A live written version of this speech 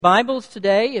Bibles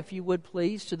today, if you would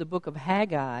please, to the book of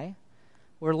Haggai.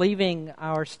 We're leaving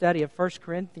our study of 1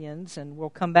 Corinthians, and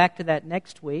we'll come back to that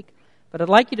next week. But I'd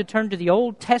like you to turn to the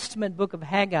Old Testament book of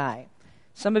Haggai.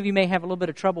 Some of you may have a little bit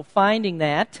of trouble finding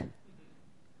that.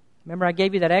 Remember, I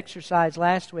gave you that exercise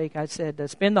last week. I said,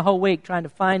 spend the whole week trying to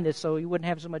find this so you wouldn't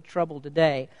have so much trouble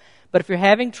today. But if you're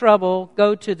having trouble,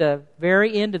 go to the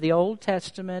very end of the Old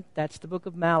Testament. That's the book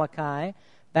of Malachi.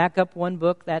 Back up one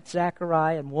book, that's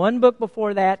Zechariah, and one book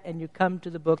before that, and you come to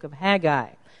the book of Haggai.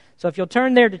 So if you'll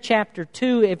turn there to chapter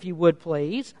 2, if you would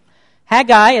please.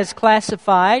 Haggai is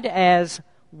classified as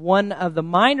one of the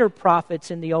minor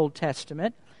prophets in the Old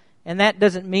Testament, and that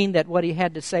doesn't mean that what he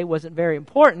had to say wasn't very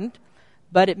important,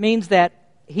 but it means that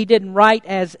he didn't write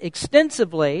as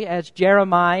extensively as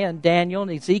Jeremiah and Daniel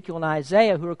and Ezekiel and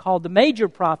Isaiah, who are called the major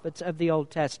prophets of the Old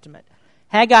Testament.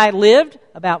 Haggai lived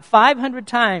about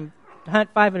 500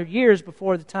 years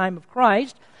before the time of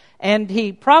Christ, and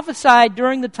he prophesied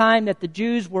during the time that the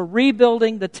Jews were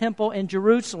rebuilding the temple in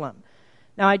Jerusalem.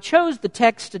 Now, I chose the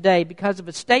text today because of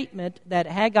a statement that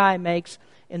Haggai makes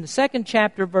in the 2nd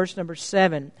chapter, verse number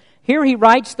 7. Here he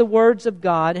writes the words of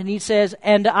God, and he says,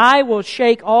 "And I will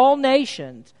shake all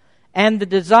nations, and the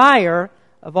desire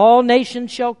of all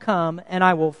nations shall come, and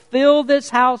I will fill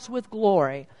this house with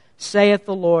glory, saith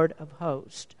the Lord of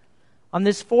hosts." On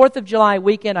this 4th of July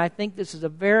weekend, I think this is a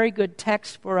very good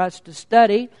text for us to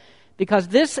study because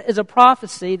this is a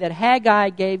prophecy that Haggai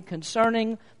gave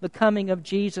concerning the coming of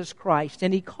Jesus Christ.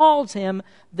 And he calls him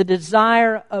the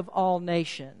desire of all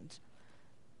nations.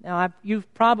 Now,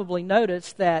 you've probably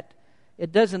noticed that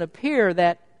it doesn't appear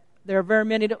that there are very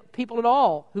many people at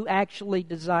all who actually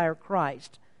desire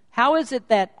Christ. How is it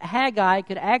that Haggai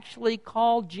could actually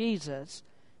call Jesus,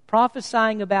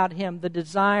 prophesying about him, the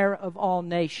desire of all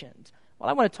nations? Well,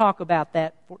 I want to talk about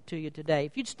that to you today.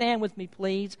 If you'd stand with me,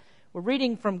 please. We're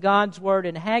reading from God's Word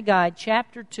in Haggai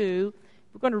chapter 2.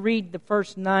 We're going to read the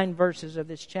first 9 verses of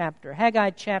this chapter. Haggai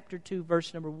chapter 2,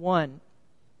 verse number 1.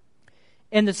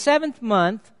 In the 7th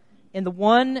month, in the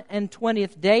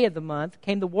 21st day of the month,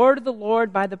 came the word of the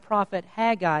Lord by the prophet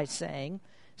Haggai, saying,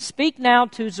 "Speak now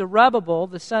to Zerubbabel,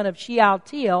 the son of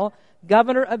Shealtiel,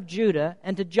 governor of Judah,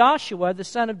 and to Joshua, the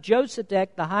son of Josedech,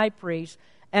 the high priest,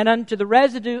 and unto the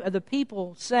residue of the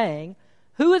people, saying,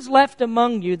 Who is left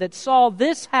among you that saw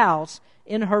this house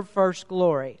in her first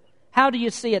glory? How do you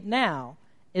see it now?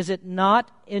 Is it not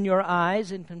in your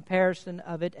eyes in comparison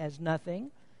of it as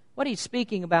nothing?" What he's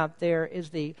speaking about there is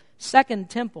the second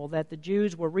temple that the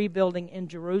Jews were rebuilding in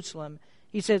Jerusalem.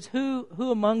 He says, Who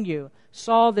among you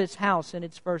saw this house in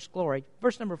its first glory?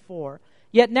 Verse number 4.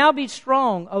 "Yet now be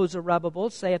strong, O Zerubbabel,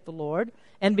 saith the Lord,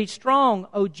 and be strong,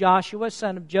 O Joshua,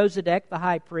 son of Josedech, the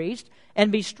high priest,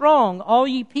 and be strong, all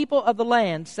ye people of the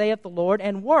land, saith the Lord,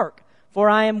 and work, for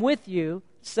I am with you,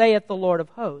 saith the Lord of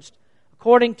hosts.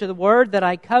 According to the word that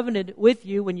I covenanted with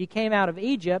you when ye came out of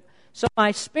Egypt, so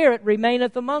my spirit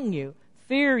remaineth among you.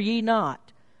 Fear ye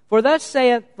not. For thus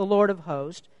saith the Lord of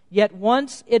hosts, Yet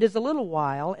once it is a little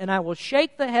while, and I will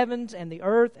shake the heavens and the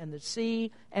earth and the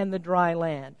sea and the dry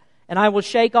land. And I will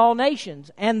shake all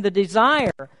nations, and the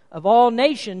desire of all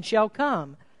nations shall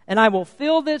come. And I will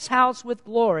fill this house with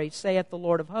glory, saith the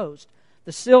Lord of hosts.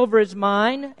 The silver is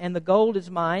mine, and the gold is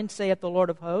mine, saith the Lord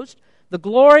of hosts. The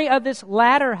glory of this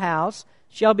latter house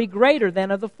shall be greater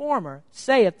than of the former,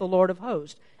 saith the Lord of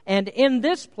hosts. And in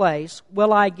this place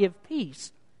will I give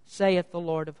peace, saith the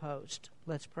Lord of hosts."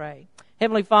 Let's pray.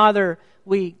 Heavenly Father,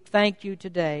 we thank you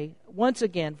today once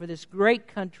again for this great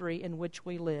country in which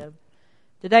we live.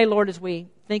 Today, Lord, as we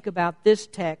think about this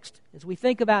text, as we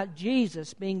think about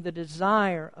Jesus being the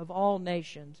desire of all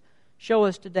nations, show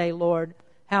us today, Lord,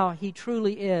 how He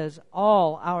truly is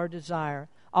all our desire.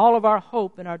 All of our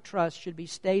hope and our trust should be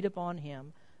stayed upon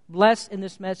Him. Bless in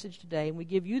this message today, and we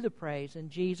give you the praise. In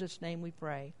Jesus' name we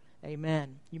pray.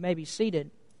 Amen. You may be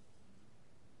seated.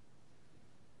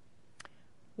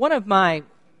 One of my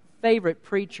favorite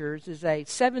preachers is a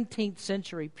 17th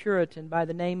century Puritan by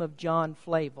the name of John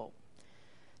Flavel.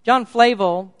 John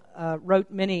Flavel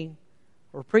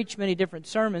preached many different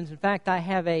sermons. In fact, I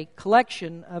have a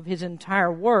collection of his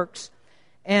entire works.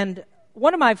 And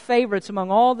one of my favorites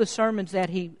among all the sermons that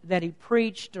he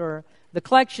preached, or the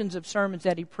collections of sermons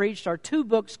that he preached, are 2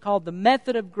 books called The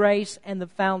Method of Grace and The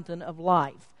Fountain of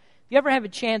Life. If you ever have a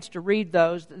chance to read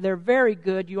those, they're very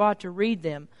good. You ought to read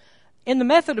them. In The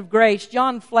Method of Grace,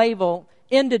 John Flavel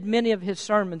ended many of his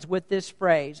sermons with this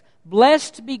phrase,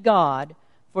 "Blessed be God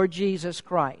for Jesus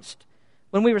Christ."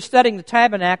 When we were studying the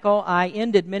tabernacle, I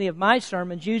ended many of my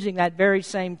sermons using that very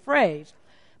same phrase.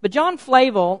 But John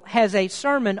Flavel has a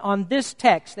sermon on this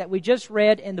text that we just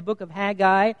read in the book of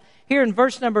Haggai, here in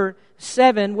verse number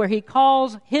 7, where he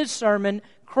calls his sermon,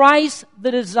 Christ the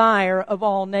Desire of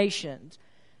All Nations.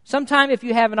 Sometime if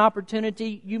you have an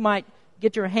opportunity, you might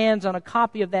get your hands on a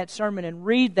copy of that sermon and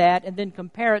read that and then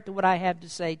compare it to what I have to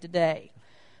say today.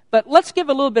 But let's give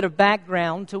a little bit of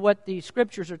background to what the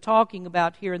Scriptures are talking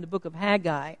about here in the book of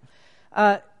Haggai.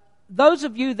 Those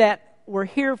of you that were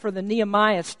here for the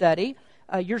Nehemiah study,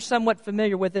 you're somewhat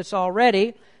familiar with this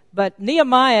already, but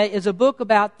Nehemiah is a book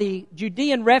about the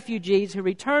Judean refugees who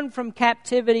returned from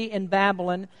captivity in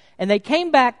Babylon, and they came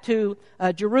back to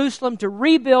Jerusalem to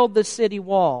rebuild the city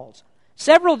walls.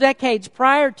 Several decades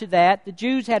prior to that, the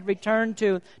Jews had returned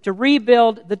to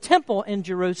rebuild the temple in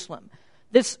Jerusalem.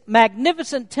 This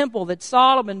magnificent temple that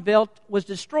Solomon built was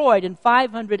destroyed in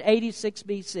 586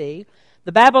 BC.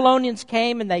 The Babylonians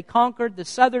came and they conquered the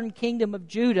southern kingdom of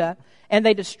Judah, and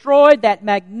they destroyed that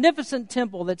magnificent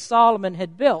temple that Solomon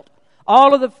had built.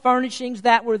 All of the furnishings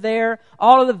that were there,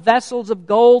 all of the vessels of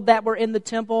gold that were in the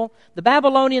temple, the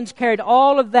Babylonians carried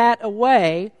all of that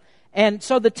away, and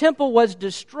so the temple was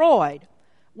destroyed.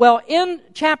 Well, in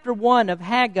chapter 1 of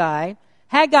Haggai,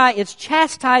 Haggai is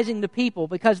chastising the people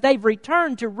because they've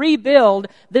returned to rebuild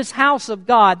this house of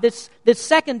God, this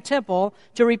second temple,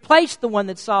 to replace the one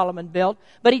that Solomon built.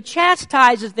 But he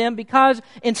chastises them because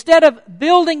instead of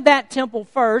building that temple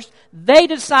first, they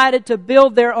decided to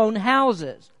build their own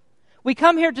houses. We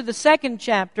come here to the second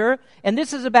chapter, and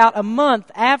this is about a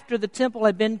month after the temple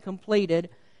had been completed.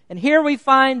 And here we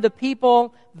find the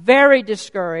people very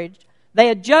discouraged. They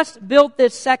had just built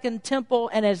this second temple,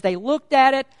 and as they looked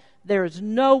at it, there is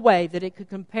no way that it could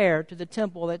compare to the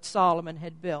temple that Solomon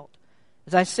had built.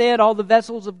 As I said, all the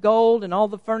vessels of gold and all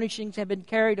the furnishings have been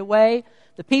carried away.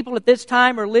 The people at this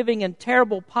time are living in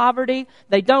terrible poverty.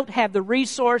 They don't have the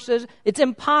resources. It's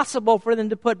impossible for them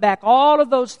to put back all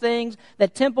of those things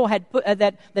that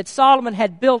that Solomon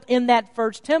had built in that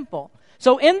first temple.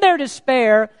 So in their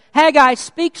despair, Haggai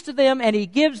speaks to them and he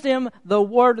gives them the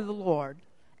word of the Lord.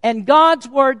 And God's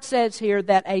word says here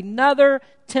that another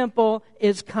temple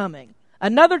is coming.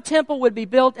 Another temple would be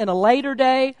built in a later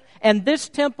day, and this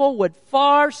temple would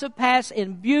far surpass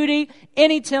in beauty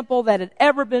any temple that had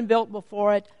ever been built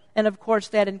before it. And of course,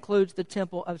 that includes the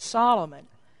temple of Solomon.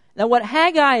 Now, what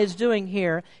Haggai is doing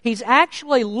here, he's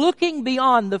actually looking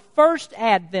beyond the first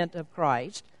advent of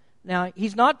Christ. Now,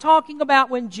 he's not talking about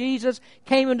when Jesus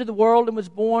came into the world and was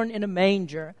born in a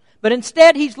manger. But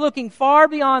instead, he's looking far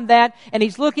beyond that, and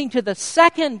he's looking to the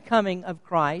second coming of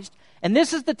Christ. And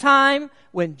this is the time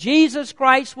when Jesus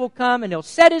Christ will come, and he'll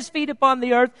set his feet upon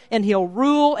the earth, and he'll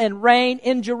rule and reign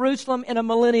in Jerusalem in a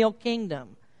millennial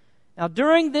kingdom. Now,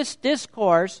 during this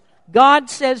discourse, God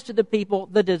says to the people,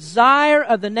 the desire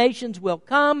of the nations will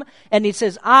come, and he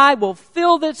says, I will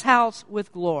fill this house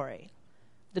with glory.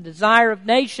 The desire of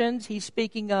nations he's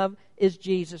speaking of is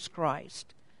Jesus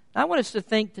Christ. I want us to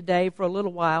think today for a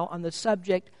little while on the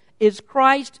subject, is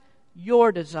Christ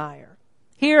your desire?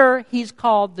 Here he's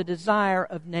called the desire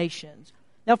of nations.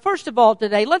 Now, first of all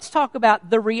today, let's talk about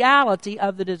the reality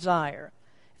of the desire.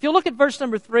 If you look at verse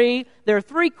number 3, there are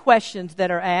 3 questions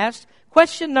that are asked.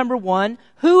 Question number 1,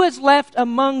 who is left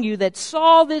among you that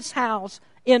saw this house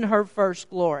in her first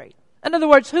glory? In other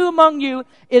words, who among you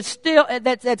is still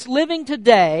that's living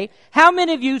today? How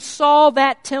many of you saw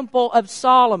that temple of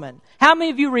Solomon? How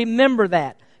many of you remember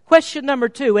that? Question number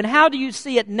 2, and how do you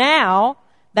see it now?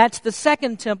 That's the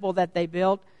second temple that they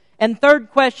built. And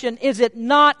third question, is it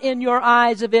not in your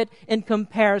eyes of it in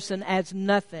comparison as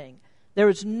nothing? There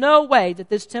is no way that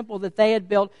this temple that they had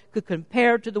built could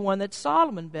compare to the one that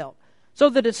Solomon built. So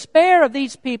the despair of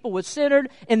these people was centered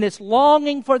in this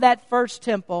longing for that first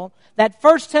temple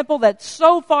that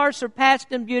so far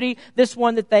surpassed in beauty this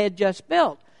one that they had just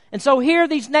built. And so here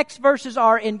these next verses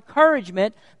are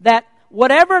encouragement that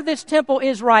whatever this temple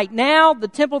is right now, the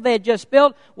temple they had just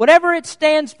built, whatever it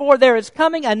stands for, there is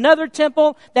coming another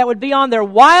temple that would be on their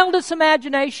wildest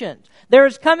imaginations. There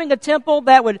is coming a temple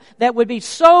that would be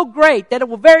so great that it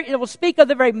will speak of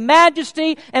the very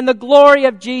majesty and the glory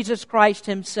of Jesus Christ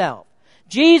himself.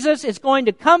 Jesus is going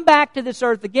to come back to this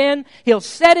earth again. He'll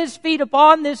set his feet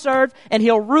upon this earth, and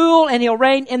he'll rule and he'll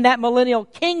reign in that millennial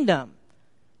kingdom.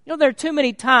 You know, there are too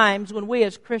many times when we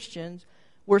as Christians,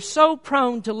 we're so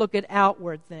prone to look at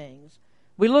outward things.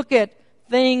 We look at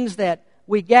things that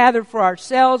we gather for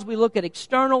ourselves. We look at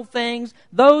external things.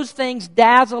 Those things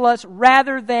dazzle us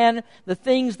rather than the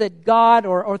things that God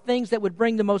or things that would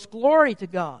bring the most glory to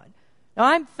God. Now,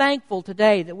 I'm thankful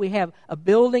today that we have a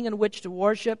building in which to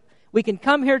worship. We can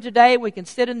come here today, we can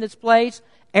sit in this place,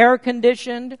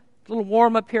 air-conditioned, a little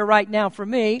warm up here right now for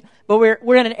me, but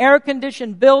we're in an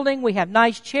air-conditioned building. We have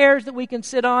nice chairs that we can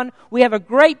sit on. We have a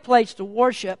great place to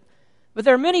worship. But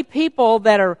there are many people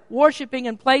that are worshiping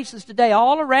in places today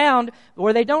all around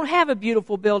where they don't have a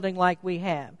beautiful building like we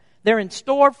have. They're in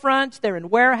storefronts, they're in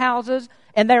warehouses,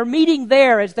 and they're meeting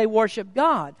there as they worship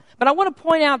God. But I want to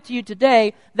point out to you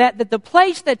today that the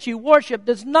place that you worship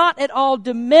does not at all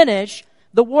diminish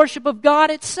the worship of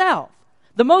God itself.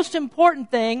 The most important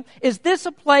thing, is this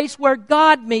a place where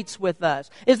God meets with us?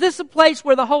 Is this a place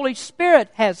where the Holy Spirit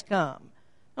has come?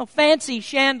 No, fancy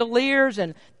chandeliers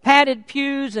and padded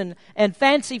pews and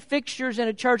fancy fixtures in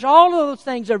a church, all of those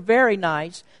things are very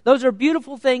nice. Those are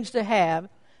beautiful things to have.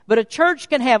 But a church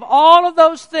can have all of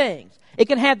those things. It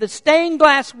can have the stained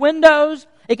glass windows.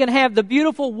 It can have the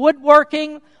beautiful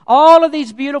woodworking, all of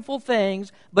these beautiful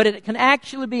things. But it can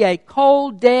actually be a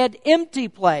cold, dead, empty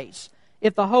place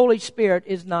if the Holy Spirit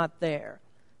is not there.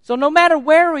 So no matter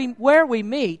where we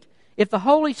meet, if the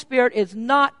Holy Spirit is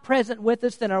not present with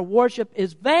us, then our worship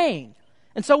is vain.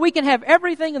 And so we can have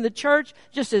everything in the church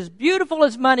just as beautiful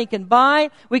as money can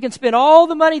buy. We can spend all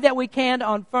the money that we can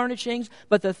on furnishings,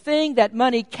 but the thing that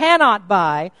money cannot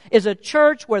buy is a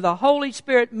church where the Holy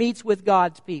Spirit meets with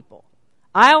God's people.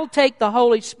 I'll take the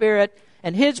Holy Spirit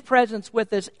and His presence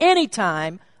with us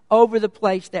anytime over the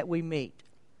place that we meet.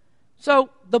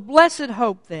 So the blessed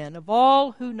hope then of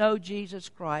all who know Jesus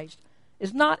Christ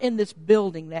is not in this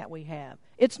building that we have.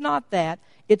 It's not that.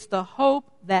 It's the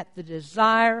hope that the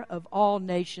desire of all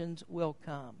nations will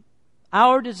come.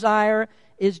 Our desire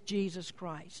is Jesus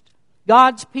Christ.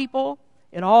 God's people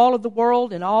in all of the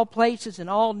world, in all places, in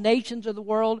all nations of the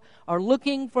world, are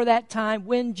looking for that time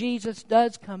when Jesus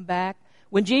does come back,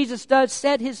 when Jesus does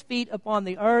set His feet upon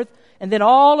the earth, and then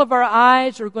all of our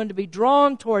eyes are going to be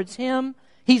drawn towards Him.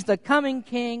 He's the coming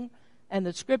King, and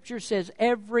the Scripture says,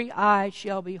 every eye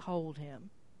shall behold Him.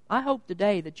 I hope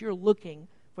today that you're looking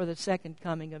for the second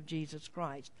coming of Jesus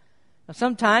Christ. Now,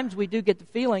 sometimes we do get the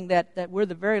feeling that we're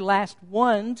the very last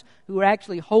ones who are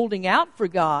actually holding out for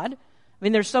God. I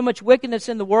mean, there's so much wickedness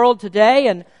in the world today,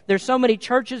 and there's so many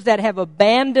churches that have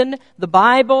abandoned the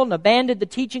Bible and abandoned the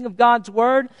teaching of God's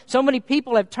Word. So many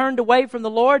people have turned away from the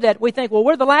Lord that we think, well,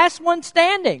 we're the last ones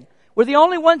standing. We're the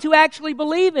only ones who actually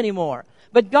believe anymore.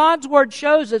 But God's Word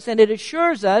shows us and it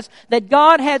assures us that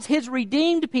God has His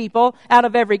redeemed people out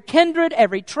of every kindred,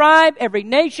 every tribe, every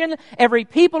nation, every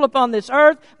people upon this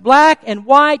earth, black and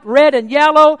white, red and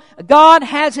yellow. God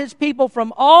has His people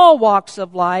from all walks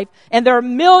of life, and there are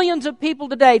millions of people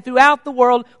today throughout the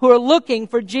world who are looking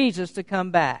for Jesus to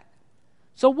come back.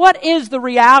 So what is the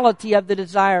reality of the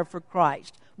desire for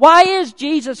Christ? Why is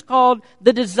Jesus called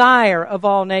the desire of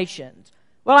all nations?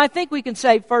 Well, I think we can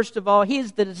say, first of all, He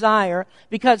is the desire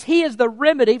because He is the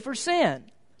remedy for sin.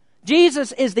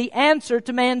 Jesus is the answer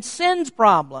to man's sins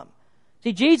problem.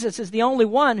 See, Jesus is the only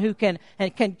one who can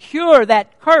cure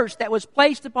that curse that was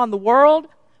placed upon the world.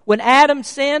 When Adam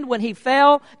sinned, when he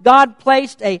fell, God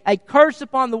placed a curse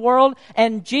upon the world,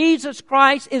 and Jesus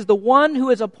Christ is the one who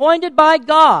is appointed by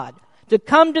God to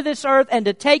come to this earth and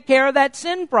to take care of that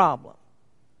sin problem.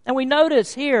 And we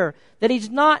notice here that He's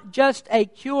not just a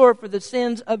cure for the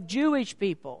sins of Jewish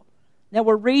people. Now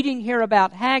we're reading here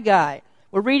about Haggai.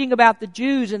 We're reading about the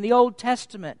Jews in the Old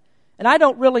Testament. And I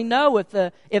don't really know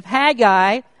if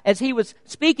Haggai, as he was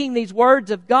speaking these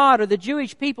words of God, or the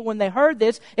Jewish people when they heard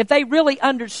this, if they really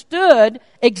understood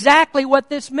exactly what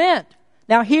this meant.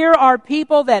 Now here are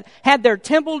people that had their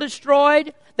temple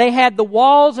destroyed. They had the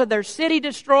walls of their city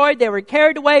destroyed. They were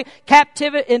carried away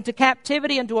into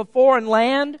captivity into a foreign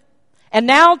land. And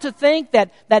now to think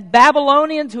that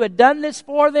Babylonians who had done this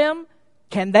for them,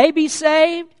 can they be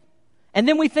saved? And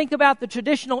then we think about the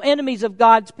traditional enemies of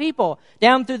God's people.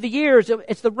 Down through the years,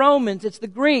 it's the Romans, it's the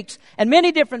Greeks, and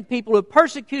many different people who have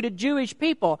persecuted Jewish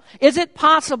people. Is it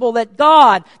possible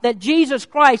that Jesus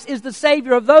Christ is the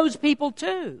Savior of those people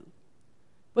too?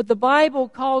 But the Bible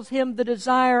calls Him the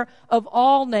desire of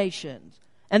all nations.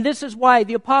 And this is why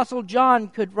the Apostle John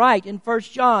could write in 1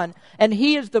 John, and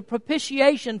He is the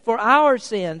propitiation for our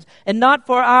sins, and not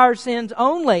for our sins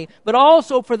only, but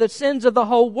also for the sins of the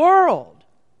whole world.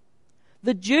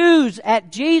 The Jews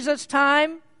at Jesus'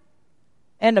 time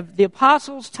and of the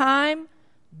Apostles' time,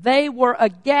 they were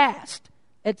aghast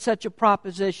at such a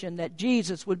proposition that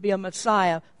Jesus would be a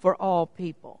Messiah for all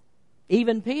people.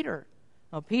 Even Peter.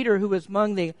 Now, Peter, who was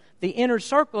among the inner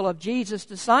circle of Jesus'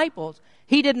 disciples,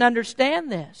 he didn't understand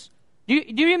this. Do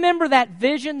you remember that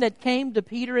vision that came to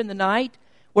Peter in the night,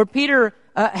 where Peter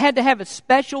had to have a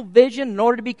special vision in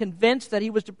order to be convinced that he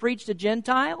was to preach to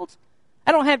Gentiles?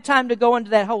 I don't have time to go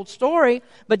into that whole story,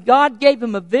 but God gave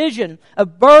him a vision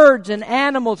of birds and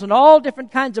animals and all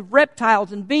different kinds of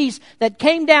reptiles and beasts that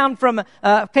came down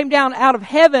out of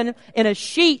heaven in a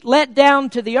sheet let down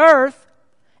to the earth.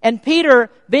 And Peter,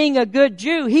 being a good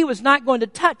Jew, he was not going to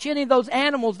touch any of those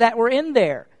animals that were in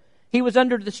there. He was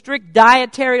under the strict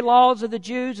dietary laws of the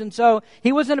Jews, and so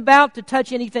he wasn't about to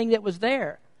touch anything that was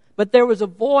there. But there was a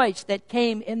voice that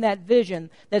came in that vision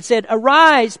that said,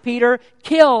 "Arise, Peter,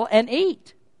 kill and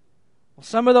eat." Well,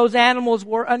 some of those animals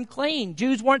were unclean.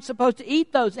 Jews weren't supposed to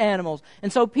eat those animals.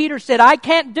 And so Peter said, "I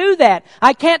can't do that.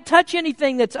 I can't touch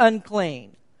anything that's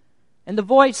unclean." And the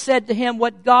voice said to him,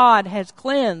 "What God has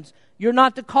cleansed, you're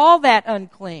not to call that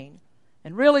unclean."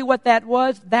 And really what that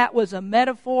was a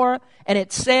metaphor, and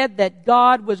it said that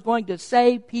God was going to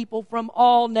save people from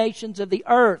all nations of the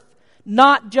earth,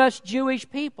 not just Jewish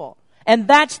people. And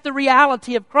that's the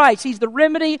reality of Christ. He's the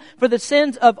remedy for the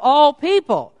sins of all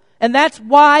people. And that's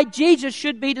why Jesus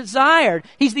should be desired.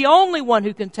 He's the only one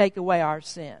who can take away our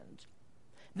sins.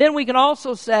 Then we can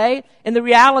also say, in the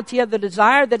reality of the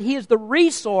desire, that He is the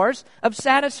resource of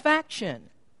satisfaction.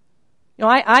 You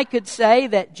know, I could say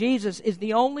that Jesus is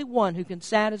the only one who can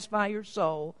satisfy your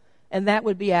soul, and that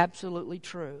would be absolutely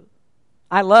true.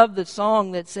 I love the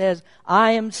song that says,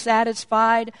 I am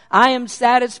satisfied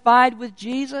with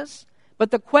Jesus.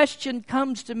 But the question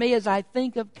comes to me as I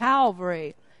think of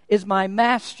Calvary, is my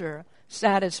Master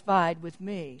satisfied with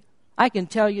me? I can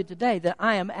tell you today that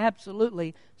I am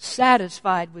absolutely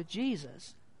satisfied with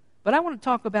Jesus. But I want to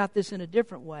talk about this in a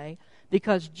different way,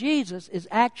 because Jesus is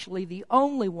actually the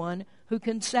only one who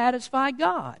can satisfy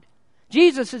God.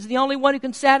 Jesus is the only one who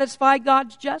can satisfy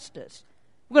God's justice.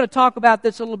 We're going to talk about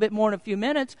this a little bit more in a few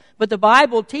minutes, but the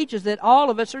Bible teaches that all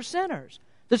of us are sinners.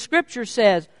 The Scripture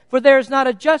says, "For there is not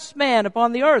a just man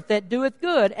upon the earth that doeth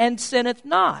good and sinneth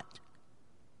not."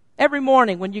 Every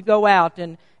morning when you go out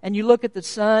and you look at the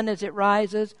sun as it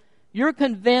rises, you're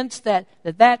convinced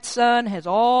that sun has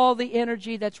all the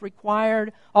energy that's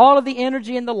required, all of the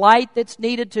energy and the light that's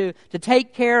needed to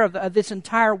take care of this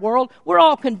entire world. We're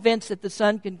all convinced that the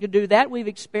sun can do that. We've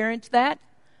experienced that.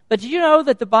 But did you know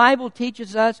that the Bible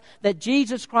teaches us that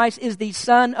Jesus Christ is the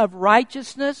Son of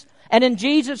righteousness? And in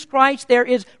Jesus Christ there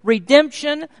is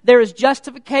redemption, there is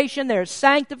justification, there is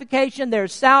sanctification, there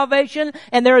is salvation,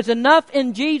 and there is enough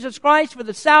in Jesus Christ for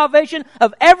the salvation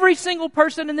of every single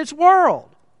person in this world.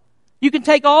 You can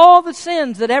take all the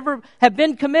sins that ever have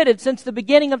been committed since the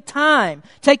beginning of time.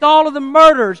 Take all of the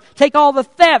murders. Take all the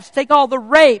thefts. Take all the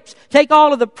rapes. Take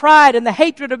all of the pride and the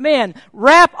hatred of men.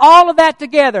 Wrap all of that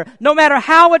together. No matter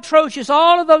how atrocious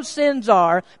all of those sins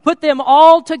are, put them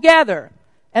all together.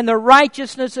 And the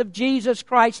righteousness of Jesus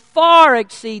Christ far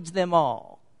exceeds them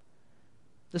all.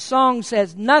 The song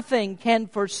says, "Nothing can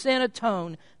for sin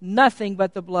atone, nothing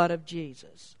but the blood of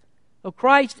Jesus." So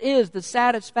Christ is the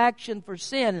satisfaction for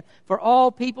sin for all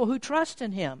people who trust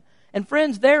in Him. And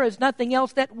friends, there is nothing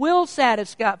else that will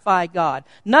satisfy God.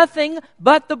 Nothing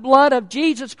but the blood of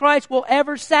Jesus Christ will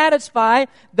ever satisfy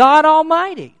God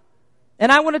Almighty.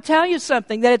 And I want to tell you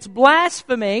something, that it's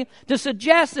blasphemy to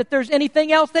suggest that there's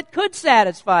anything else that could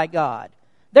satisfy God.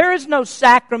 There is no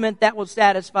sacrament that will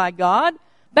satisfy God.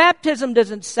 Baptism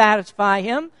doesn't satisfy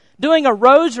Him. Doing a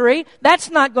rosary,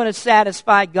 that's not going to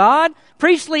satisfy God.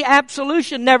 Priestly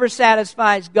absolution never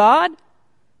satisfies God.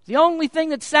 The only thing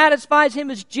that satisfies Him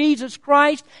is Jesus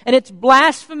Christ, and it's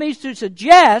blasphemy to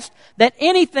suggest that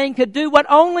anything could do what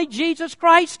only Jesus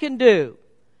Christ can do.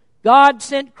 God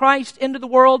sent Christ into the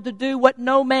world to do what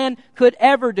no man could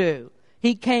ever do.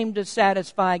 He came to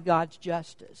satisfy God's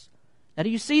justice. Now, do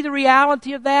you see the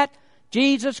reality of that?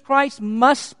 Jesus Christ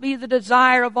must be the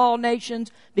desire of all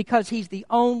nations because He's the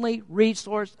only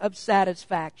resource of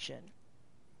satisfaction.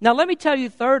 Now let me tell you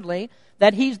thirdly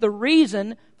that He's the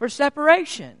reason for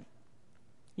separation.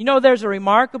 You know, there's a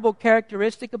remarkable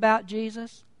characteristic about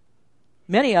Jesus.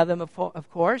 Many of them,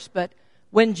 of course, but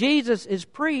when Jesus is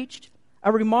preached,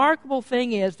 a remarkable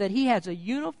thing is that He has a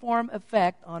uniform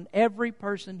effect on every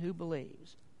person who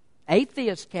believes.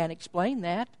 Atheists can't explain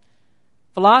that.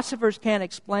 Philosophers can't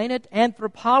explain it.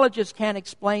 Anthropologists can't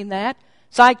explain that.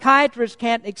 Psychiatrists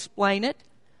can't explain it.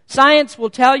 Science will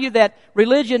tell you that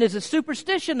religion is a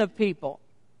superstition of people.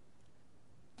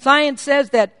 Science says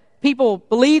that people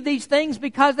believe these things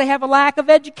because they have a lack of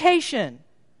education.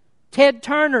 Ted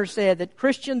Turner said that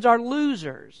Christians are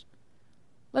losers.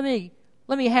 Let me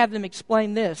have them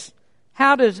explain this.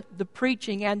 How does the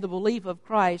preaching and the belief of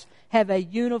Christ have a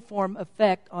uniform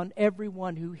effect on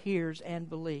everyone who hears and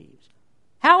believes?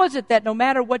 How is it that no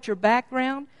matter what your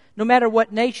background, no matter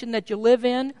what nation that you live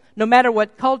in, no matter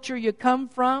what culture you come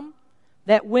from,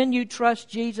 that when you trust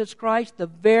Jesus Christ, the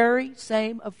very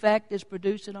same effect is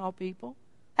produced in all people?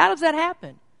 How does that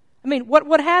happen? I mean,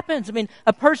 what happens? I mean,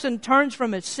 a person turns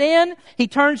from his sin. He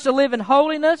turns to live in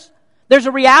holiness. There's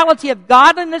a reality of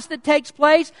godliness that takes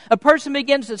place. A person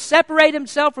begins to separate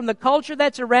himself from the culture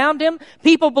that's around him.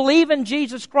 People believe in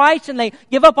Jesus Christ and they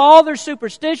give up all their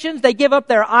superstitions. They give up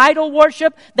their idol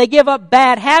worship. They give up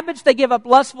bad habits. They give up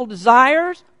lustful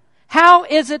desires. How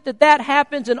is it that that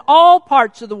happens in all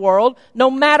parts of the world, no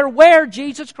matter where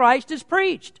Jesus Christ is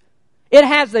preached? It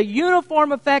has a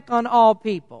uniform effect on all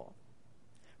people.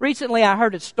 Recently, I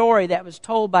heard a story that was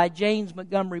told by James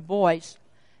Montgomery Boyce,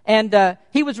 and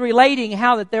he was relating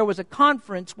how that there was a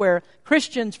conference where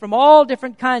Christians from all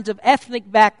different kinds of ethnic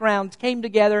backgrounds came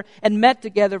together and met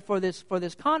together for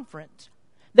this conference.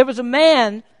 There was a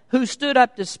man who stood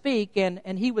up to speak,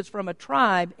 and he was from a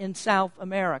tribe in South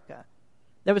America.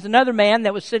 There was another man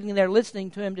that was sitting there listening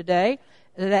to him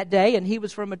that day, and he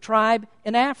was from a tribe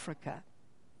in Africa.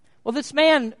 Well, this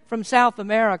man from South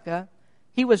America,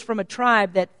 he was from a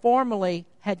tribe that formerly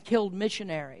had killed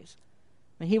missionaries.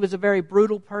 I mean, he was a very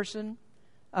brutal person.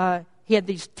 He had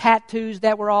these tattoos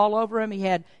that were all over him. He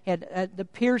had the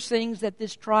piercings that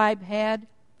this tribe had.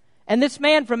 And this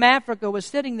man from Africa was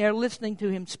sitting there listening to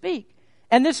him speak.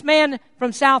 And this man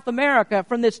from South America,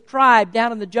 from this tribe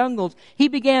down in the jungles, he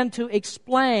began to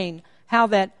explain how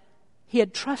that he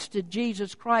had trusted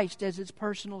Jesus Christ as his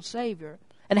personal Savior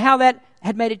and how that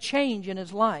had made a change in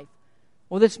his life.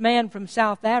 Well, this man from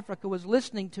South Africa was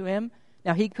listening to him.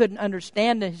 Now, he couldn't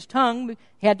understand his tongue.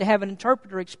 He had to have an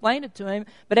interpreter explain it to him.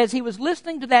 But as he was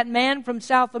listening to that man from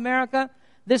South America,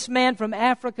 this man from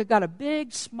Africa got a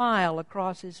big smile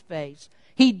across his face.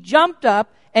 He jumped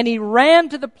up and he ran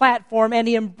to the platform and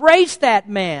he embraced that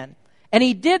man. And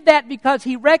he did that because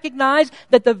he recognized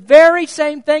that the very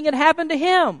same thing had happened to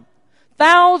him.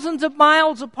 Thousands of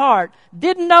miles apart,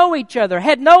 didn't know each other,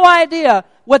 had no idea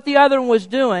what the other one was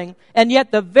doing, and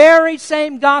yet the very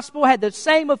same gospel had the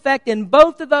same effect in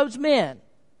both of those men.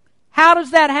 How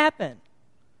does that happen?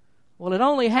 Well, it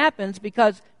only happens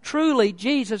because truly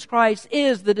Jesus Christ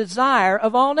is the desire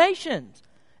of all nations.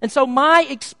 And so my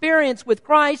experience with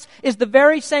Christ is the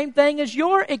very same thing as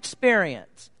your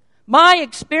experience. My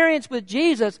experience with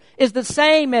Jesus is the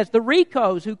same as the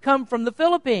Ricos who come from the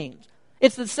Philippines.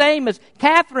 It's the same as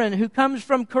Catherine who comes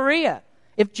from Korea.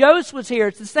 If Joseph was here,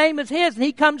 it's the same as his, and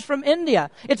he comes from India.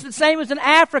 It's the same as an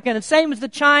African, and same as the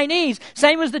Chinese,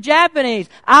 same as the Japanese.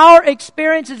 Our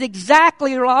experience is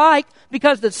exactly alike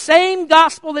because the same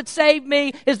gospel that saved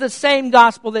me is the same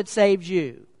gospel that saves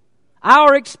you.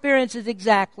 Our experience is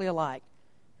exactly alike.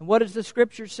 And what does the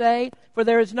Scripture say? For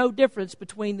there is no difference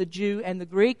between the Jew and the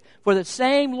Greek, for the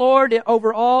same Lord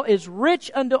over all is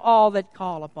rich unto all that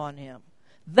call upon Him.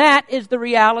 That is the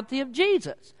reality of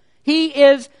Jesus. He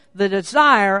is the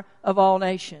desire of all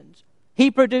nations.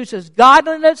 He produces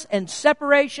godliness and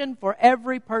separation for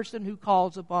every person who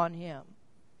calls upon Him.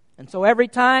 And so every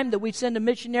time that we send a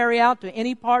missionary out to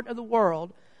any part of the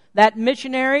world, that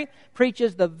missionary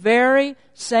preaches the very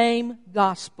same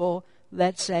gospel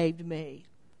that saved me.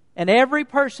 And every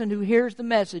person who hears the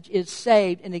message is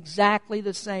saved in exactly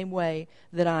the same way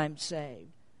that I'm saved.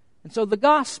 And so the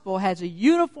gospel has a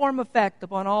uniform effect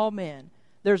upon all men.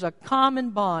 There's a common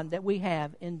bond that we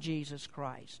have in Jesus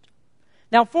Christ.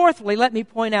 Now, fourthly, let me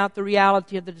point out the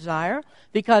reality of the desire,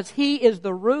 because He is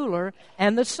the ruler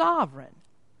and the sovereign.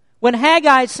 When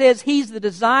Haggai says He's the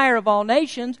desire of all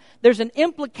nations, there's an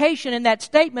implication in that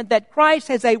statement that Christ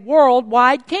has a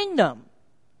worldwide kingdom.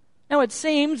 Now, it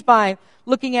seems by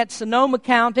looking at Sonoma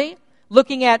County,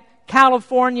 looking at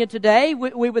California today,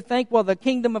 we would think, well, the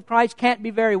kingdom of Christ can't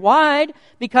be very wide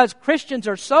because Christians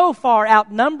are so far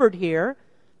outnumbered here.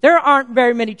 There aren't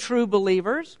very many true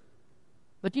believers.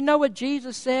 But you know what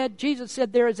Jesus said? Jesus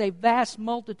said there is a vast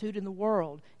multitude in the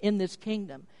world in this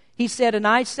kingdom. He said, and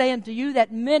I say unto you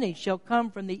that many shall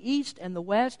come from the east and the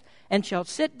west and shall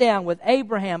sit down with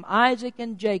Abraham, Isaac,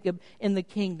 and Jacob in the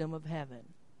kingdom of heaven.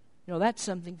 You know, that's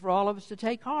something for all of us to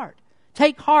take heart.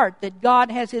 Take heart that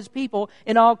God has His people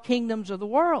in all kingdoms of the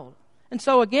world. And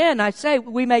so again, I say,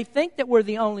 we may think that we're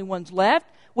the only ones left.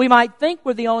 We might think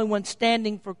we're the only ones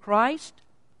standing for Christ.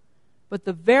 But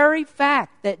the very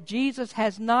fact that Jesus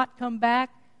has not come back,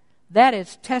 that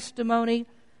is testimony.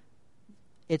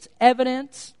 It's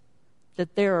evidence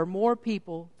that there are more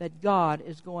people that God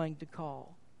is going to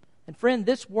call. And friend,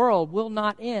 this world will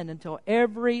not end until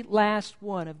every last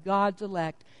one of God's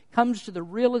elect comes to the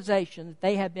realization that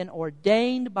they have been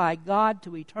ordained by God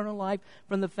to eternal life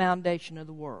from the foundation of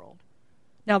the world.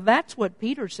 Now that's what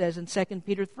Peter says in 2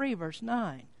 Peter 3 verse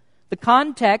 9. The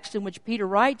context in which Peter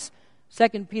writes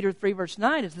 2 Peter 3 verse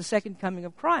 9 is the second coming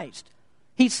of Christ.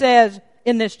 He says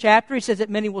in this chapter, he says that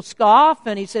many will scoff,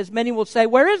 and he says many will say,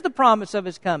 where is the promise of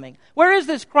his coming? Where is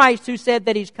this Christ who said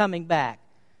that he's coming back?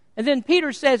 And then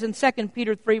Peter says in 2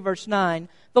 Peter 3 verse 9,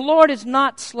 the Lord is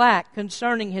not slack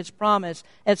concerning his promise,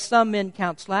 as some men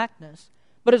count slackness,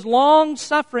 but is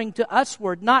long-suffering to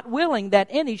usward, not willing that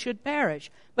any should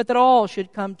perish, but that all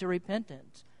should come to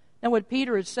repentance. Now what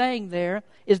Peter is saying there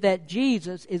is that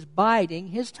Jesus is biding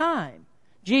his time.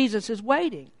 Jesus is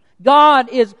waiting. God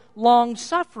is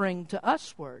long-suffering to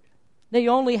usward. Now you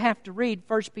only have to read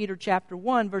 1 Peter chapter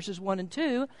 1, verses 1 and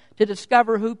 2 to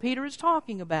discover who Peter is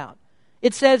talking about.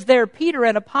 It says there, Peter,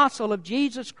 an apostle of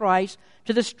Jesus Christ,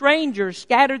 to the strangers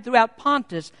scattered throughout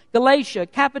Pontus, Galatia,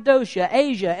 Cappadocia,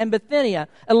 Asia, and Bithynia,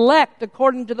 elect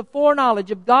according to the foreknowledge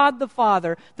of God the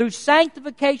Father, through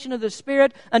sanctification of the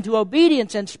Spirit, unto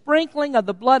obedience and sprinkling of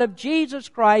the blood of Jesus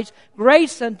Christ,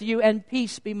 grace unto you and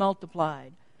peace be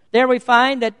multiplied. There we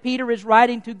find that Peter is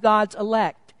writing to God's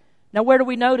elect. Now where do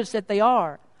we notice that they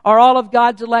are? Are all of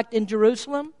God's elect in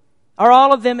Jerusalem? Are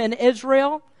all of them in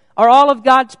Israel? Are all of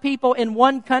God's people in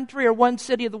one country or one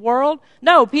city of the world?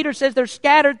 No, Peter says they're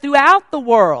scattered throughout the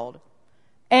world.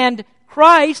 And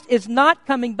Christ is not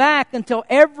coming back until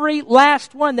every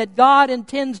last one that God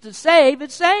intends to save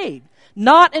is saved.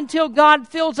 Not until God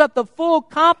fills up the full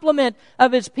complement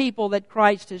of his people that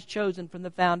Christ has chosen from the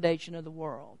foundation of the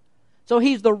world. So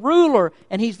he's the ruler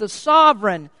and he's the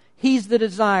sovereign. He's the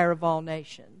desire of all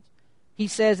nations. He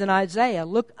says in Isaiah,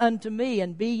 look unto me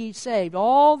and be ye saved,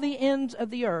 all the ends of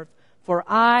the earth, for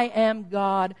I am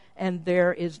God and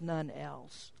there is none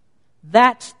else.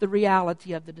 That's the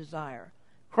reality of the desire.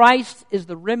 Christ is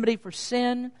the remedy for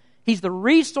sin. He's the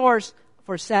resource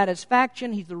for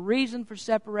satisfaction. He's the reason for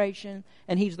separation.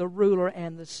 And he's the ruler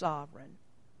and the sovereign.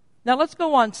 Now let's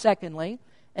go on secondly,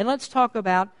 and let's talk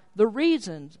about the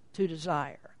reasons to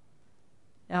desire.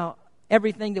 Now,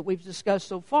 everything that we've discussed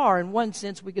so far, in one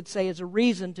sense, we could say is a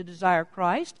reason to desire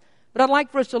Christ. But I'd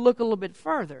like for us to look a little bit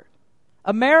further.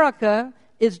 America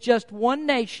is just one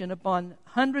nation upon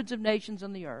hundreds of nations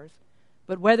on the earth.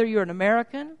 But whether you're an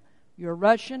American, you're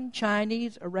Russian,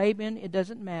 Chinese, Arabian, it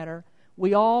doesn't matter.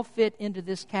 We all fit into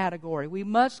this category. We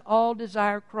must all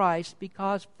desire Christ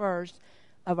because, first,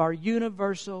 of our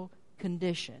universal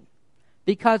condition.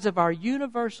 Because of our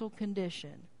universal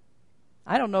condition.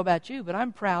 I don't know about you, but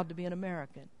I'm proud to be an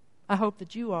American. I hope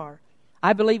that you are.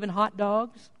 I believe in hot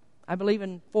dogs. I believe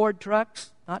in Ford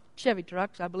trucks, not Chevy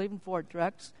trucks. I believe in Ford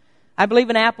trucks. I believe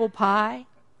in apple pie.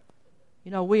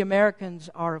 You know, we Americans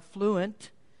are affluent.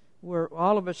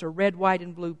 All of us are red, white,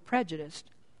 and blue prejudiced.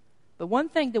 But one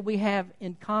thing that we have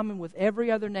in common with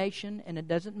every other nation, and it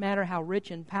doesn't matter how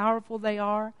rich and powerful they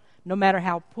are, no matter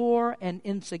how poor and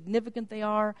insignificant they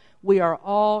are, we are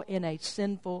all in a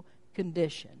sinful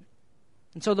condition.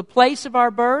 And so the place of our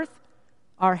birth,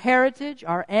 our heritage,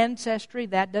 our ancestry,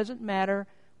 that doesn't matter.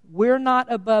 We're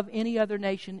not above any other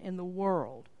nation in the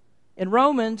world. In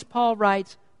Romans, Paul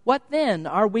writes, what then?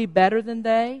 Are we better than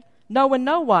they? No, in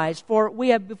no wise, for we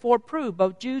have before proved,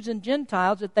 both Jews and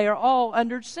Gentiles, that they are all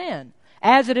under sin.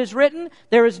 As it is written,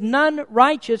 there is none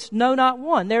righteous, no, not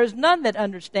one. There is none that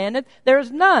understandeth. There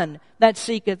is none that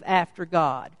seeketh after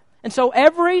God. And so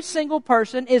every single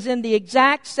person is in the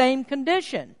exact same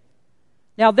condition.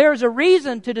 Now, there's a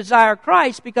reason to desire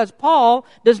Christ because Paul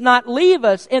does not leave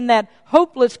us in that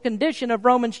hopeless condition of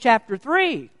Romans chapter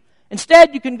 3.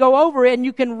 Instead, you can go over it and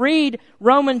you can read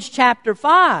Romans chapter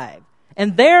 5.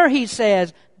 And there he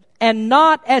says, and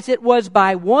not as it was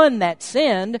by one that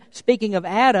sinned, speaking of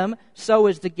Adam, so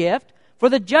is the gift. For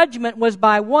the judgment was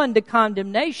by one to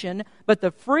condemnation, but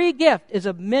the free gift is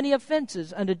of many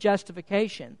offenses unto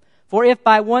justification. For if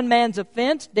by one man's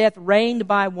offense death reigned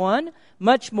by one,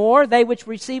 much more they which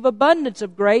receive abundance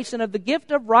of grace and of the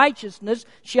gift of righteousness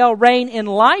shall reign in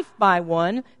life by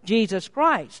one, Jesus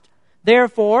Christ.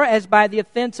 Therefore, as by the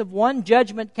offense of one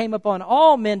judgment came upon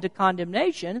all men to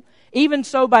condemnation, even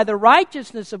so by the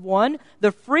righteousness of one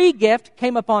the free gift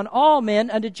came upon all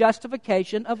men unto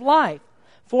justification of life.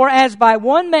 For as by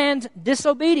one man's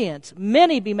disobedience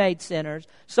many be made sinners,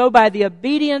 so by the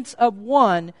obedience of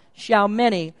one shall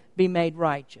many be made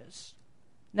righteous.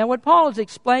 Now what Paul is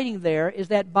explaining there is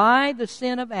that by the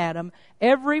sin of Adam,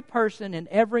 every person in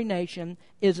every nation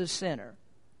is a sinner.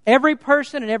 Every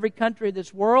person in every country of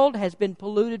this world has been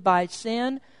polluted by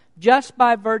sin just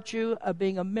by virtue of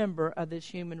being a member of this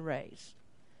human race.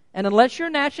 And unless your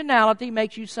nationality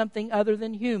makes you something other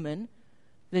than human,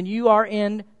 then you are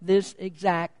in this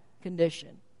exact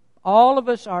condition. All of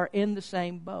us are in the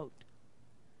same boat.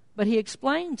 But he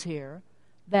explains here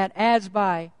that as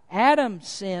by Adam's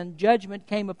sin, judgment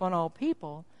came upon all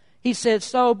people, he says,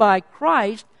 so by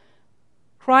Christ,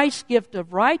 Christ's gift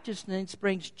of righteousness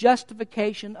brings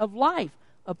justification of life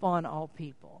upon all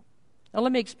people. Now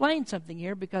let me explain something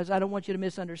here because I don't want you to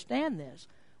misunderstand this.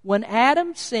 When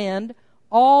Adam sinned,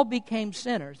 all became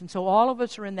sinners. And so all of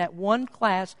us are in that one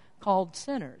class called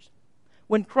sinners.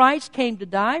 When Christ came to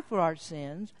die for our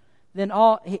sins, then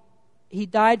He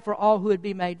died for all who would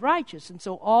be made righteous. And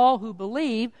so all who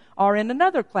believe are in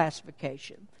another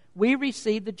classification. We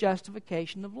receive the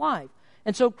justification of life.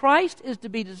 And so Christ is to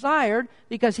be desired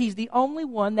because He's the only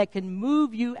one that can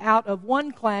move you out of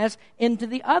one class into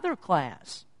the other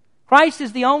class. Christ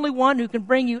is the only one who can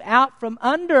bring you out from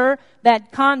under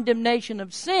that condemnation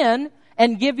of sin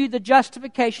and give you the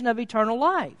justification of eternal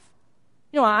life.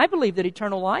 You know, I believe that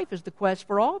eternal life is the quest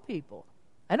for all people.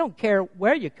 I don't care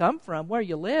where you come from, where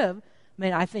you live. I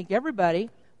mean, I think everybody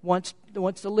wants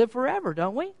to live forever,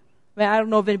 don't we? I mean, I don't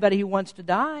know of anybody who wants to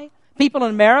die. People in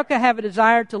America have a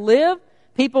desire to live.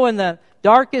 People in the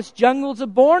darkest jungles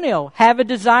of Borneo have a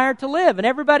desire to live. And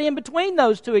everybody in between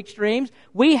those two extremes,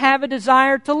 we have a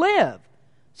desire to live.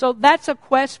 So that's a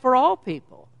quest for all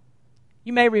people.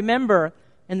 You may remember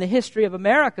in the history of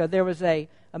America, there was a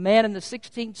man in the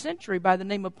 16th century by the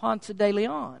name of Ponce de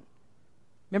Leon.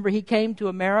 Remember, he came to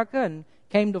America and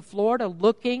came to Florida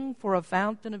looking for a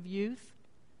fountain of youth.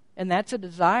 And that's a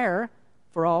desire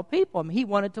for all people. I mean, he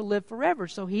wanted to live forever,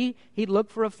 so he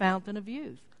looked for a fountain of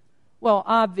youth. Well,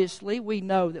 obviously, we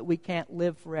know that we can't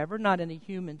live forever, not in a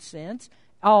human sense.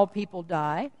 All people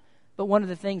die. But one of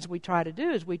the things we try to do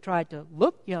is we try to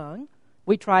look young.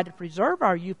 We try to preserve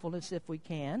our youthfulness if we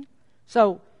can.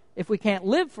 So if we can't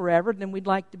live forever, then we'd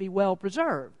like to be well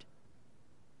preserved.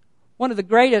 One of the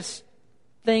greatest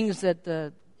things that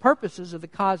the purposes of the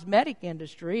cosmetic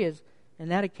industry is,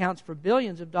 and that accounts for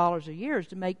billions of dollars a year, is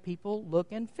to make people look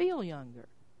and feel younger.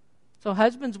 So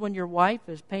husbands, when your wife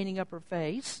is painting up her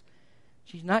face,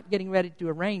 she's not getting ready to do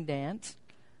a rain dance.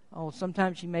 Oh,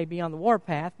 sometimes she may be on the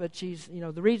warpath, but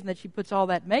the reason that she puts all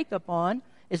that makeup on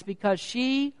is because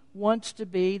she wants to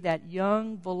be that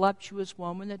young, voluptuous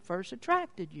woman that first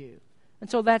attracted you. And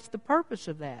so that's the purpose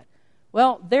of that.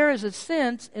 Well, there is a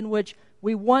sense in which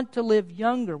we want to live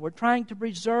younger. We're trying to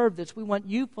preserve this. We want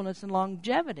youthfulness and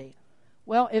longevity.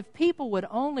 Well, if people would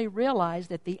only realize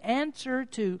that the answer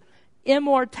to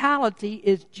immortality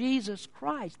is Jesus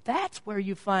Christ, that's where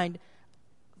you find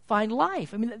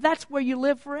life. I mean, that's where you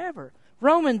live forever.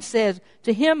 Romans says,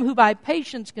 to him who by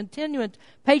patient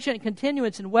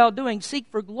continuance in well-doing seek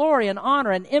for glory and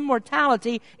honor and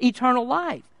immortality, eternal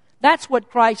life. That's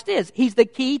what Christ is. He's the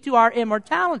key to our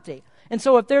immortality. And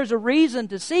so if there's a reason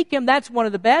to seek Him, that's one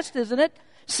of the best, isn't it?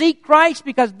 Seek Christ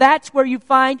because that's where you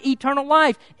find eternal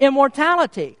life,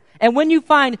 immortality. And when you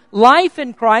find life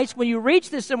in Christ, when you reach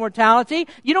this immortality,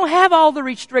 you don't have all the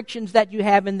restrictions that you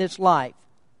have in this life.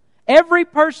 Every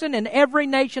person in every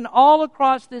nation all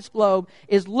across this globe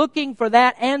is looking for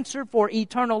that answer for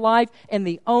eternal life, and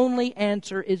the only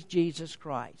answer is Jesus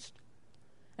Christ.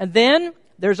 And then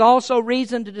there's also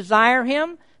reason to desire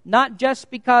Him, not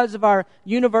just because of our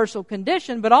universal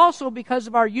condition, but also because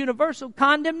of our universal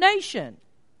condemnation.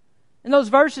 In those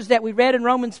verses that we read in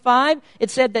Romans 5,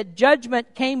 it said that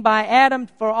judgment came by Adam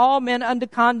for all men unto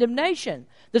condemnation.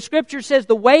 The Scripture says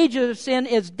the wages of sin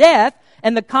is death,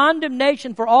 and the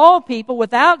condemnation for all people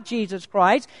without Jesus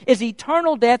Christ is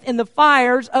eternal death in the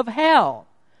fires of hell.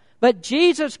 But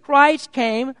Jesus Christ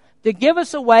came to give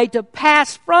us a way to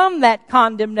pass from that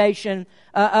condemnation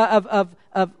of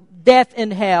death in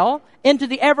hell into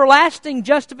the everlasting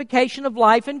justification of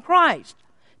life in Christ.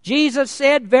 Jesus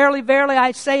said, Verily, verily,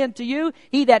 I say unto you,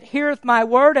 he that heareth my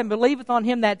word and believeth on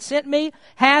him that sent me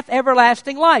hath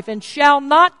everlasting life, and shall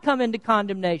not come into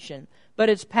condemnation, but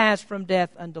is passed from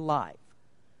death unto life.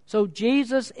 So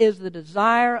Jesus is the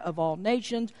desire of all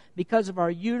nations because of our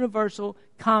universal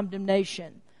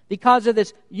condemnation, because of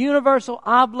this universal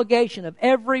obligation of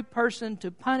every person to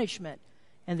punishment.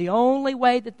 And the only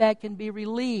way that that can be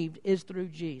relieved is through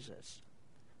Jesus.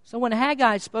 So when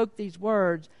Haggai spoke these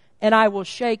words, and I will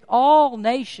shake all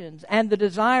nations, and the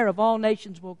desire of all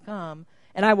nations will come,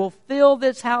 and I will fill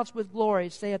this house with glory,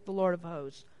 saith the Lord of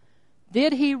hosts.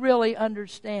 Did he really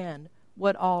understand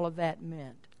what all of that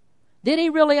meant? Did he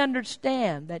really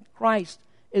understand that Christ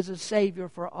is a Savior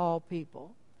for all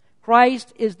people?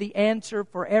 Christ is the answer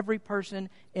for every person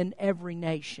in every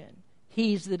nation.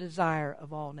 He's the desire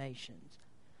of all nations.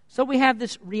 So we have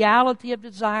this reality of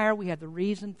desire, we have the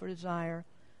reason for desire,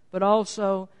 but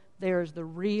also there is the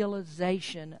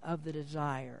realization of the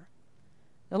desire.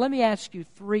 Now let me ask you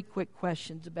 3 quick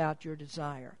questions about your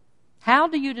desire. How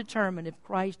do you determine if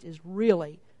Christ is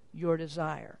really your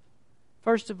desire?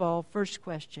 First of all, first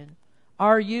question,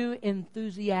 are you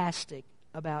enthusiastic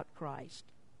about Christ?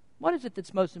 What is it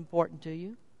that's most important to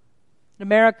you? In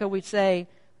America, we say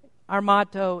our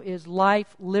motto is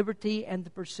life, liberty, and the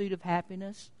pursuit of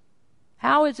happiness.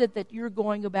 How is it that you're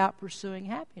going about pursuing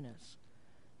happiness?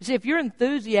 You see, if your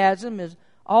enthusiasm is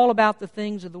all about the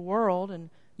things of the world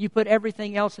and you put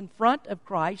everything else in front of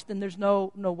Christ, then there's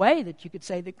no way that you could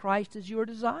say that Christ is your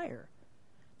desire.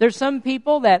 There's some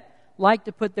people that like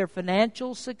to put their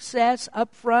financial success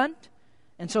up front,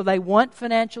 and so they want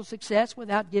financial success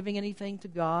without giving anything to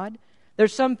God.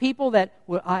 There's some people that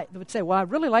would say, well,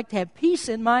 I'd really like to have peace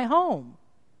in my home,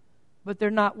 but they're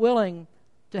not willing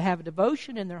to have a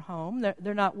devotion in their home.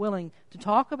 They're not willing to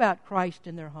talk about Christ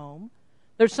in their home.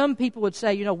 There's some people would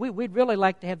say, we'd really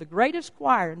like to have the greatest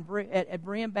choir at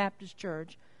Berean Baptist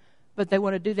Church, but they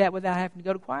want to do that without having to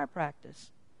go to choir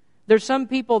practice. There's some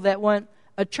people that want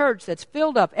a church that's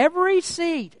filled up, every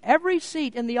seat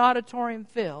in the auditorium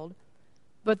filled,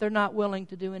 but they're not willing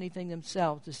to do anything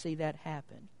themselves to see that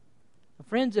happen.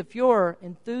 Friends, if your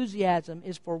enthusiasm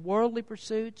is for worldly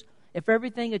pursuits, if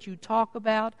everything that you talk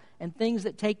about and things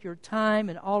that take your time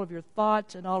and all of your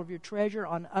thoughts and all of your treasure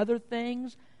on other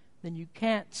things, then you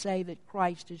can't say that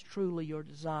Christ is truly your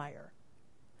desire.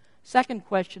 Second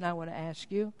question I want to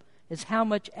ask you is, how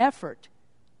much effort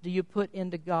do you put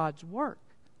into God's work?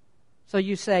 So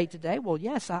you say today, well,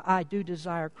 yes, I do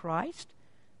desire Christ.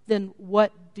 Then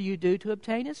what do you do to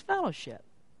obtain His fellowship?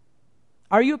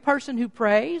 Are you a person who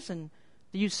prays, and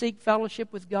do you seek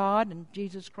fellowship with God and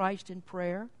Jesus Christ in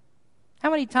prayer? How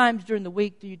many times during the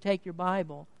week do you take your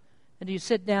Bible and do you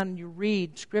sit down and you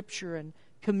read Scripture and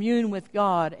commune with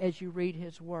God as you read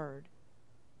His Word?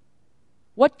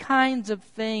 What kinds of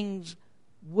things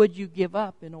would you give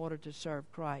up in order to serve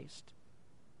Christ?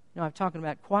 I was talking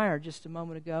about choir just a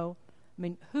moment ago. I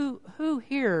mean, who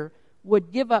here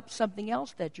would give up something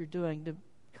else that you're doing to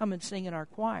come and sing in our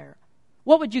choir?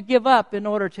 What would you give up in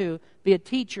order to be a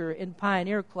teacher in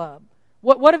Pioneer Club?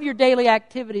 What of your daily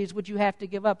activities would you have to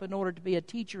give up in order to be a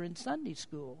teacher in Sunday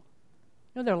school?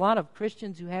 There are a lot of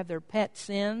Christians who have their pet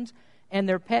sins, and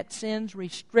their pet sins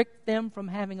restrict them from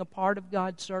having a part of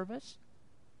God's service.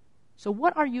 So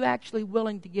what are you actually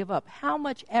willing to give up? How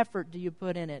much effort do you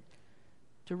put in it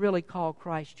to really call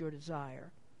Christ your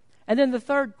desire? And then the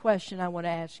third question I want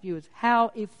to ask you is,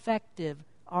 how effective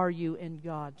are you in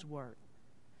God's work?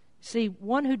 See,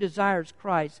 one who desires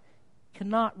Christ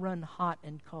cannot run hot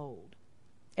and cold.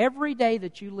 Every day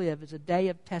that you live is a day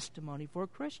of testimony for a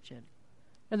Christian.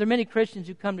 Now, there are many Christians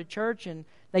who come to church and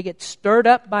they get stirred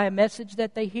up by a message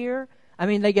that they hear. I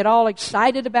mean, they get all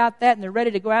excited about that and they're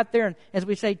ready to go out there and, as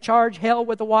we say, charge hell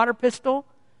with a water pistol.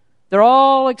 They're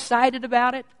all excited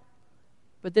about it.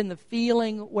 But then the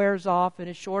feeling wears off in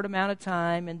a short amount of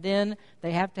time, and then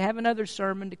they have to have another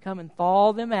sermon to come and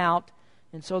thaw them out,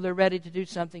 and so they're ready to do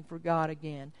something for God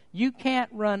again. You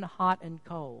can't run hot and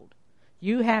cold.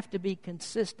 You have to be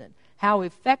consistent. How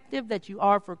effective that you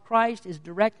are for Christ is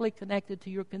directly connected to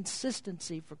your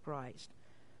consistency for Christ.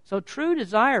 So true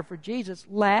desire for Jesus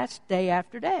lasts day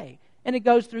after day, and it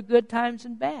goes through good times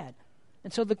and bad.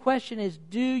 And so the question is,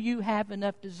 do you have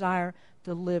enough desire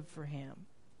to live for Him?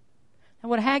 And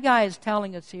what Haggai is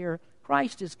telling us here,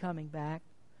 Christ is coming back.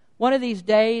 One of these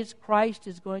days, Christ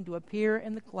is going to appear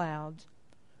in the clouds,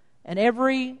 and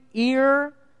every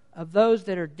ear of those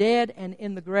that are dead and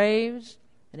in the graves,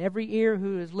 and every ear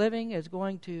who is living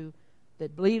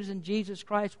that believes in Jesus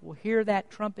Christ will hear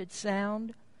that trumpet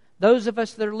sound. Those of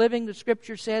us that are living, the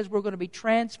Scripture says, we're going to be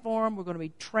transformed, we're going to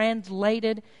be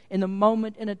translated in the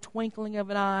moment, in a twinkling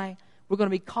of an eye. We're going to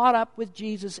be caught up with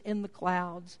Jesus in the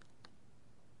clouds.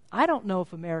 I don't know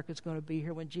if America's going to be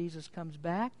here when Jesus comes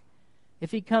back.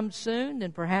 If He comes soon,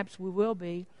 then perhaps we will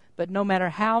be. But no matter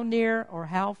how near or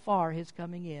how far His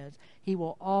coming is, He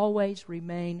will always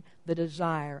remain the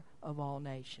desire of all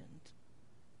nations.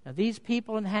 Now, these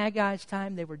people in Haggai's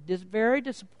time, they were very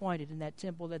disappointed in that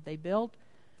temple that they built.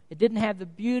 It didn't have the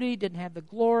beauty, didn't have the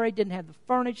glory, didn't have the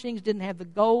furnishings, didn't have the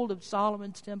gold of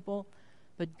Solomon's temple.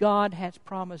 But God has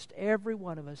promised every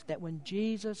one of us that when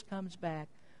Jesus comes back,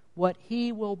 what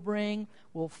He will bring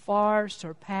will far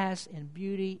surpass in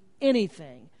beauty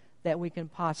anything that we can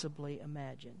possibly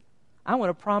imagine. I want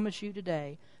to promise you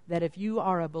today that if you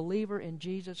are a believer in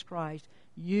Jesus Christ,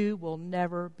 you will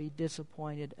never be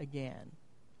disappointed again.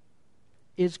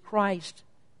 Is Christ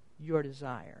your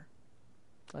desire?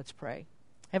 Let's pray.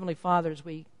 Heavenly Father, as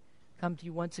we come to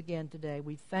you once again today,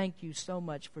 we thank you so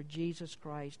much for Jesus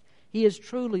Christ. He is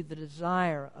truly the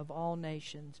desire of all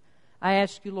nations. I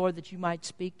ask you, Lord, that you might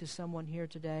speak to someone here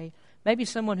today, maybe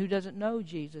someone who doesn't know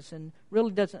Jesus and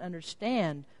really doesn't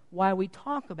understand why we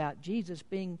talk about Jesus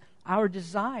being our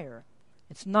desire.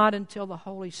 It's not until the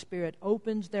Holy Spirit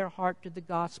opens their heart to the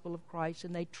gospel of Christ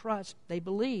and they trust, they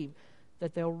believe,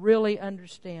 that they'll really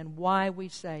understand why we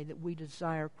say that we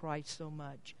desire Christ so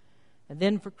much. And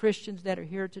then for Christians that are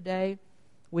here today,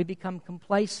 we become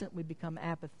complacent, we become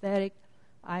apathetic.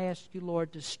 I ask you,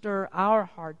 Lord, to stir our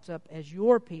hearts up as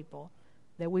your people,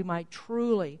 that we might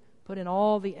truly put in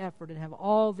all the effort and have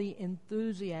all the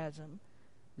enthusiasm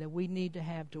that we need to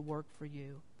have to work for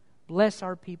you. Bless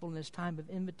our people in this time of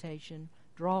invitation.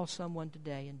 Draw someone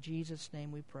today. In Jesus'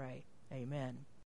 name we pray. Amen.